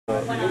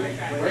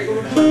Hey!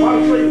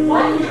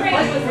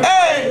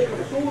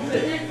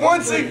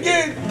 Once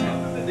again!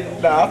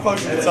 Nah, I fuck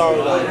with guitar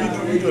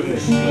though. We do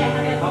this.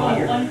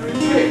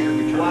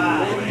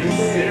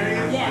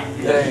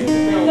 Dang.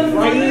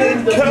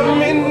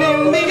 Coming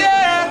in the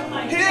air,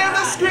 hear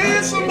the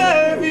screams from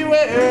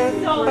everywhere.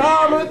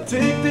 I'm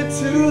addicted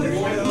to the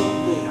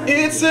thrill.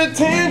 It's a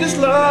dangerous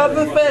love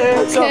affair.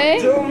 Okay.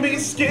 So don't be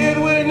scared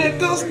when it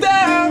goes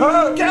down.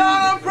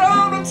 Got a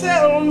problem,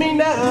 tell me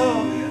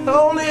now. The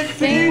only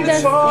thing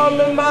that's on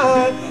my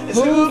mind is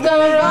who's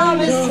gonna run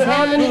this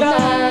town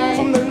tonight.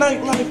 From the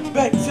nightlife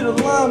back to the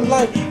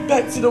limelight,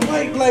 back to the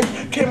white light,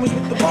 cameras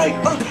with the white,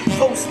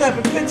 folks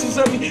snapping pictures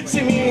of me,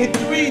 see me in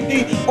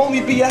 3D,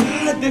 only be a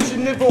high dish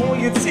and never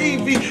on your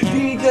TV.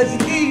 Beanie does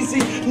it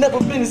easy, never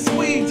been a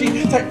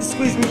squeegee, type to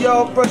squeeze me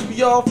off, brush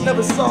me off,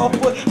 never soft,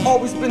 but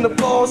always been the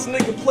boss,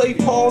 nigga play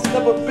pause,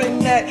 never been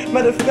that.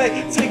 Matter of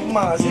fact, take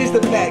mine, here's the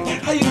Mac.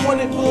 How you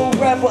want it, little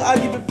rapper? I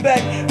give it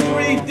back.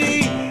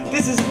 3D.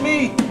 This is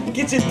me,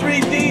 get your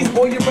 3Ds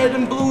or your red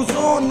and blues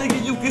on,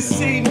 nigga, you can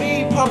see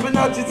me popping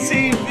out your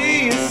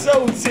TV, it's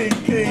so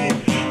TP.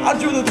 I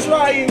drew the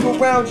triangle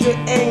around your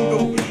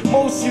angle,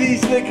 most of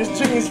these niggas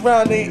strings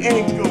round their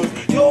ankles.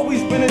 You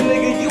always been a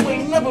nigga, you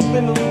ain't never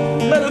been a,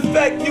 matter of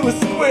fact, you a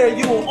square,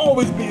 you will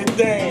always be a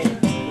dame.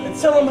 And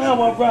tell them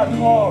how I rock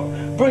hard,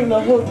 bring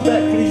the hook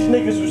back for these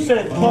niggas who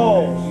said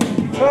pause.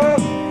 Huh?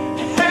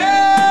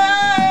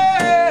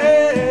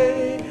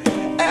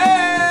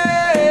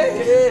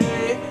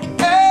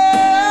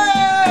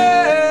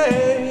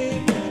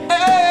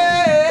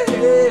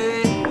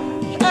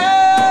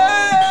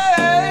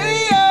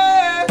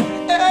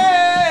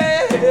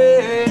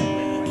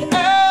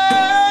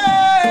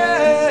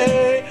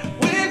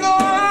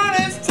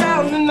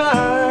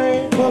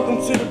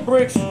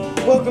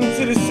 Welcome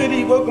to the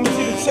city, welcome to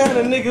the town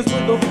of niggas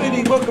with no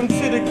pity. Welcome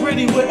to the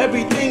gritty where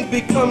everything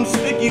becomes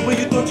sticky. Where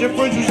you thought your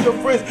friends was your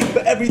friends,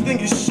 but everything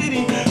is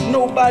shitty.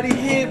 Nobody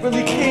here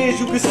really cares.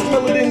 You can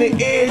smell it in the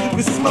air, you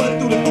can smell it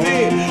through the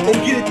bed. Or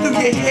get it through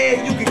your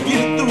head, you can get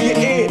it through your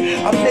ear.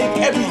 I make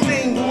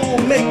everything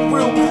make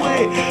real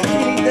clear.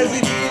 He does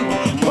it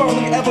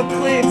barely ever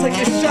clear. Take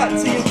a shot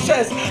to your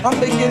chest, I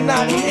make it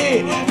not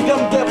here.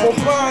 Dumb deaf or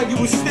blind, you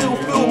would still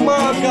feel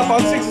mine. Got my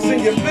sixes in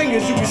your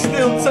fingers, you can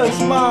still touch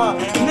mine.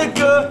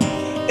 Nigga,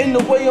 in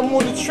the way I'm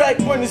on the track,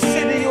 run the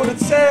city or the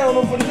town,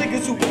 or for the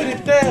niggas who put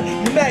it down.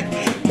 Mac,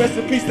 rest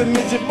in peace to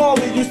Midget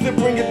Marley, used to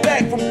bring it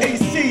back from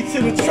AC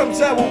to the Trump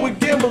Tower with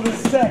Gambler's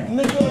Sack,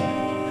 nigga.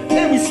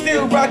 And we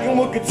still rockin'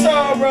 with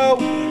Guitaro,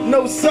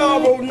 no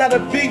sorrow, not a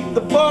beat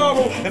to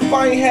borrow. If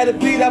I ain't had a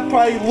beat, I'd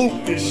probably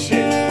loop this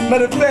shit.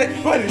 Matter of fact,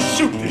 probably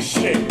shoot this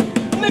shit.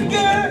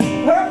 Nigga,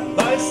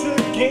 life's a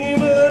game,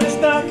 but it's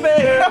not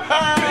fair.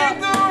 Break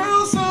the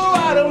rules, so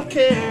I don't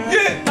care.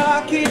 Yeah. I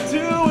keep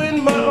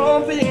doing my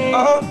own thing,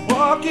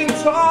 walking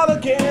tall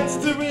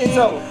against the ring.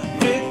 So,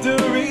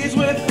 victories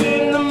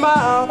within the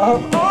mile.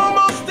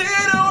 Almost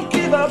there, don't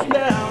give up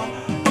now.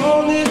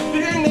 Only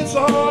thing that's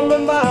on my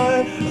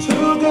mind is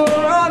who's gonna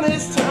run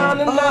this town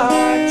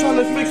tonight. Trying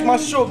to fix my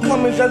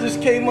shortcomings, I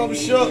just came up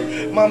short.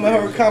 Mama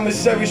heard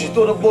commissary, she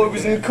thought the boy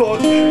was in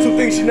court. Two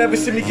things she never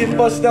see me get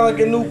bust down like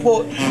a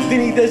Newport.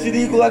 Then he Desert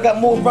Eagle, I got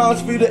more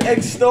rounds for you to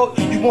extort.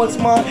 You want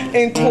mine,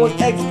 import,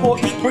 export.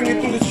 Bring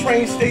it through the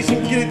train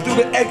station, get it through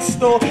the X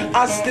store.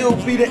 I still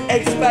be the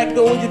X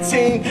factor on your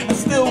team. I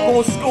still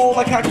gonna score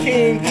like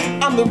Hakeem.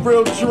 I'm the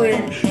real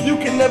dream. You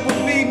can never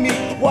beat me.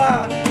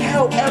 Why?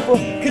 However,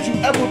 could you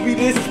ever be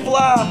this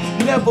fly?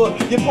 Never.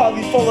 You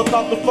probably fall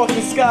about the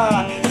fucking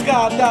sky.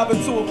 Skydive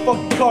into a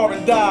fucking car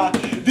and die.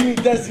 The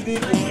Desert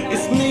Eagle,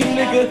 it's me,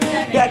 nigga.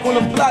 Back on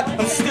the block,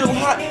 I'm still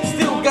hot.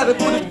 Still gotta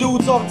put the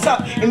dudes on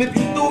top. And if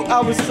you thought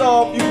I was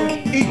soft, you were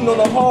eating on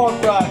a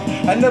hard rock.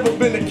 I never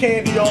been a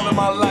candy all in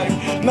my life.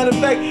 Matter of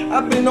fact,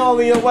 I've been all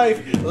in your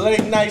wife.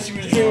 Late night, she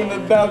was dreaming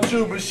about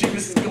you, but she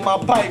was sick of my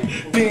pipe.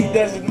 Being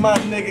Desert, my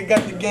nigga,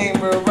 got the game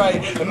real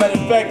right. As a matter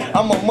of fact,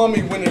 I'm a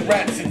mummy when it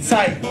raps it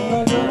tight.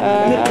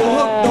 And if the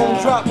hook don't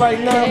drop right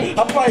now,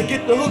 I probably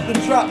get the hook to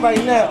drop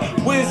right now.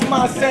 Where's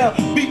my sound?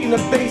 Beating the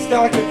bass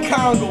down like a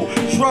Congo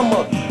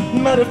drummer.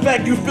 Matter of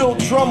fact, you feel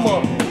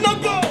drummer. No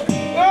go.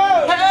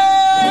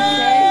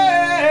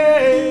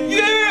 Hey,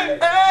 yeah,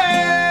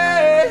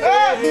 hey,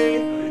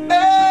 hey,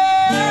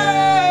 hey.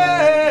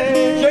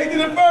 Straight to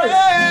the verse. Hey,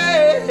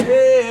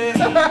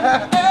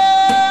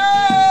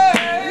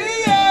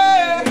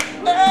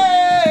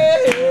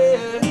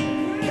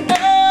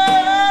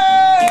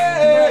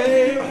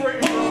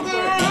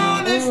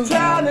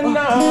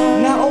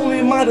 not only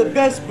am I the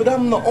best, but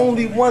I'm the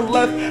only one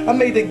left. I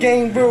made the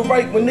game real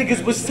right when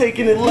niggas was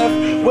taking it left.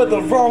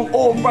 Whether wrong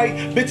or right,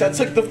 bitch, I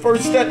took the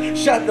first step.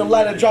 Shot the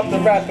ladder, dropped the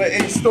rapper,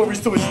 8 stories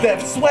to his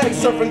death. Swag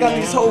surfing, got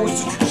these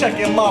hoes just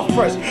checking my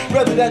fresh.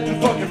 Rather that than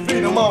fucking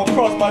freedom, I don't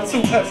cross my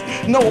 2 F's.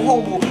 No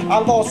homo, I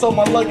lost all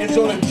my luggage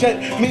on a jet.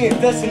 Me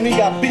and Destiny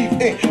got beef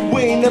in,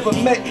 we ain't never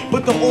met.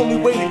 But the only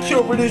way to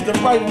cure it is to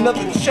write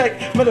another check.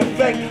 Matter of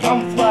fact,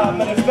 I'm fly.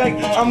 Matter of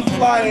fact, I'm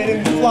flyer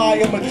than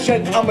fly. I'm a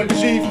jet, I'm a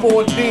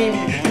G4 Dini.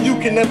 You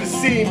can never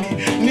see me.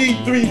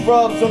 Need 3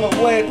 rubs on a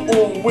lamp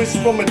or a wish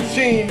from a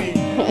genie.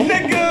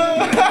 Nigga!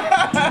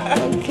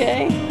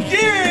 Okay.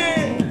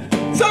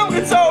 Yeah! Some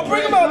guitar,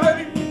 bring him out,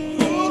 baby!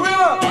 Bring him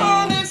out!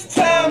 On this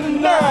time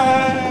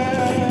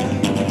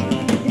tonight!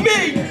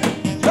 Me!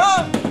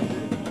 Huh?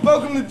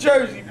 Welcome to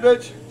Jersey,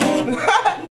 bitch!